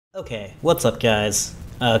Okay, what's up guys?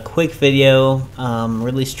 A quick video,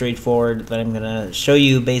 really straightforward, but I'm gonna show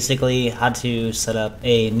you basically how to set up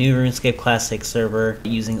a new RuneScape Classic server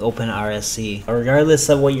using open-rsc. Regardless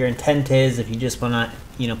of what your intent is, if you just wanna,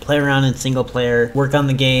 play around in single player, work on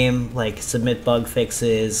the game, like submit bug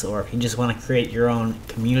fixes, or if you just wanna create your own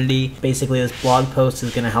community, basically this blog post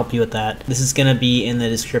is gonna help you with that. This is gonna be in the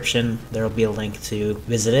description. There will be a link to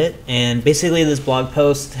visit it. And basically this blog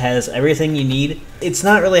post has everything you need. It's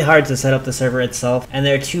not really hard to set up the server itself, and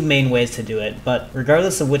there are two main ways to do it, but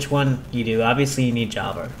regardless of which one you do, obviously you need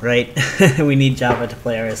Java, right? We need Java to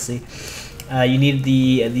play RSC. You need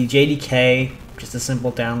the JDK, just a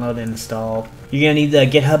simple download and install. You're going to need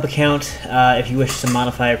the GitHub account if you wish to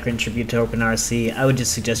modify or contribute to open-rsc. I would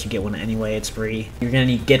just suggest you get one anyway, it's free. You're going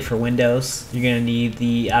to need Git for Windows. You're going to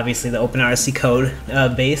need obviously the open-rsc code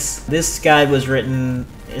base. This guide was written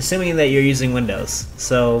assuming that you're using Windows.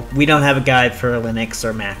 So we don't have a guide for Linux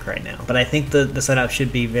or Mac right now, but I think the setup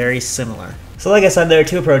should be very similar. So like I said, there are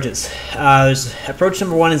two approaches. Approach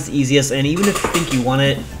number one is the easiest, and even if you think you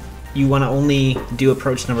want to only do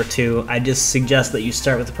approach number two, I just suggest that you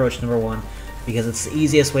start with approach number one, because it's the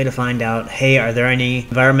easiest way to find out, hey, are there any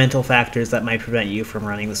environmental factors that might prevent you from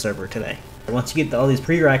running the server today? Once you get all these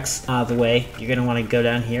prereqs out of the way, you're going to want to go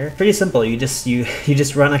down here. Pretty simple. You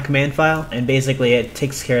just run a command file, and basically it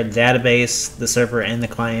takes care of the database, the server, and the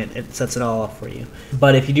client. It sets it all up for you.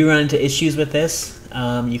 But if you do run into issues with this,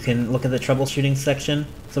 you can look at the troubleshooting section.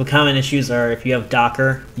 Some common issues are if you have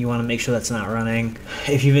Docker, you want to make sure that's not running.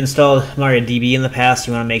 If you've installed MariaDB in the past,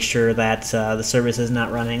 you want to make sure that the service is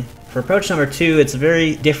not running. For approach number two, it's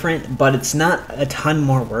very different, but it's not a ton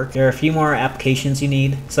more work. There are a few more applications you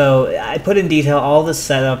need. So I put in detail all the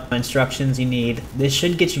setup instructions you need. This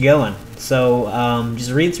should get you going. So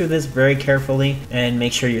just read through this very carefully and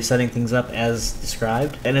make sure you're setting things up as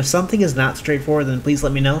described. And if something is not straightforward, then please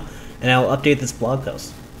let me know, and I will update this blog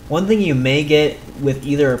post. One thing you may get with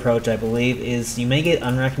either approach, I believe, is you may get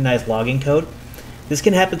unrecognized logging code. This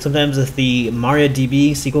can happen sometimes if the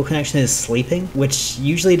MariaDB SQL connection is sleeping, which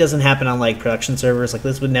usually doesn't happen on like production servers. Like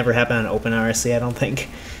this would never happen on open-rsc, I don't think.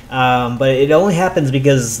 But it only happens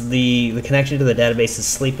because the connection to the database is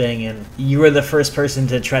sleeping, and you were the first person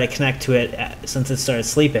to try to connect to it since it started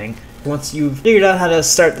sleeping. Once you've figured out how to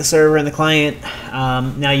start the server and the client,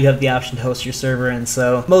 now you have the option to host your server, and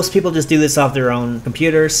so most people just do this off their own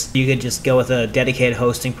computers. You could just go with a dedicated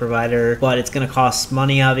hosting provider, but it's going to cost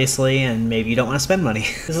money obviously, and maybe you don't want to spend money.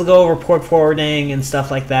 This will go over port forwarding and stuff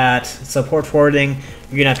like that. So port forwarding,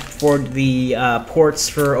 you're going to have to forward the ports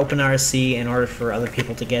for open-rsc in order for other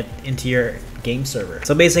people to get into your game server.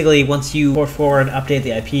 So basically, once you port forward, update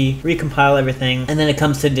the IP, recompile everything, and then it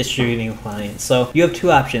comes to distributing a client. So you have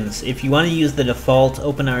two options. If you want to use the default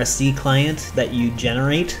open-rsc client that you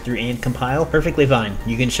generate through and compile, perfectly fine.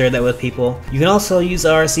 You can share that with people. You can also use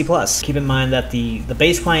RSC+. Keep in mind that the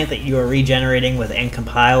base client that you are regenerating with and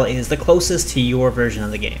compile is the closest to your version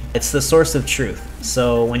of the game. It's the source of truth.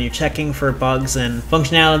 So when you're checking for bugs and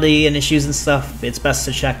functionality and issues and stuff, it's best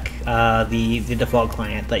to check the default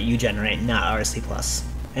client that you generate, not RSC+.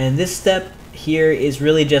 And this step here is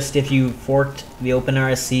really just if you forked the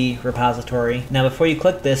open-rsc repository. Now before you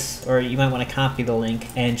click this, or you might want to copy the link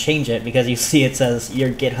and change it, because you see it says your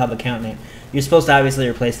GitHub account name. You're supposed to obviously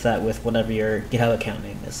replace that with whatever your GitHub account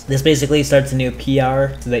name is. This basically starts a new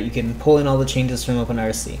PR so that you can pull in all the changes from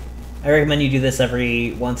open-rsc. I recommend you do this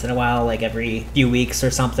every once in a while, like every few weeks or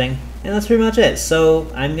something. And that's pretty much it.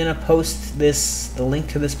 So I'm going to post the link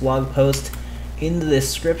to this blog post in the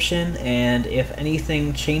description, and if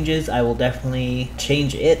anything changes, I will definitely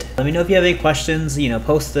change it. Let me know if you have any questions,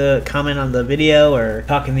 post a comment on the video or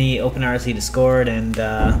talk in the open-rsc Discord, and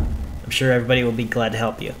I'm sure everybody will be glad to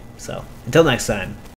help you. So until next time.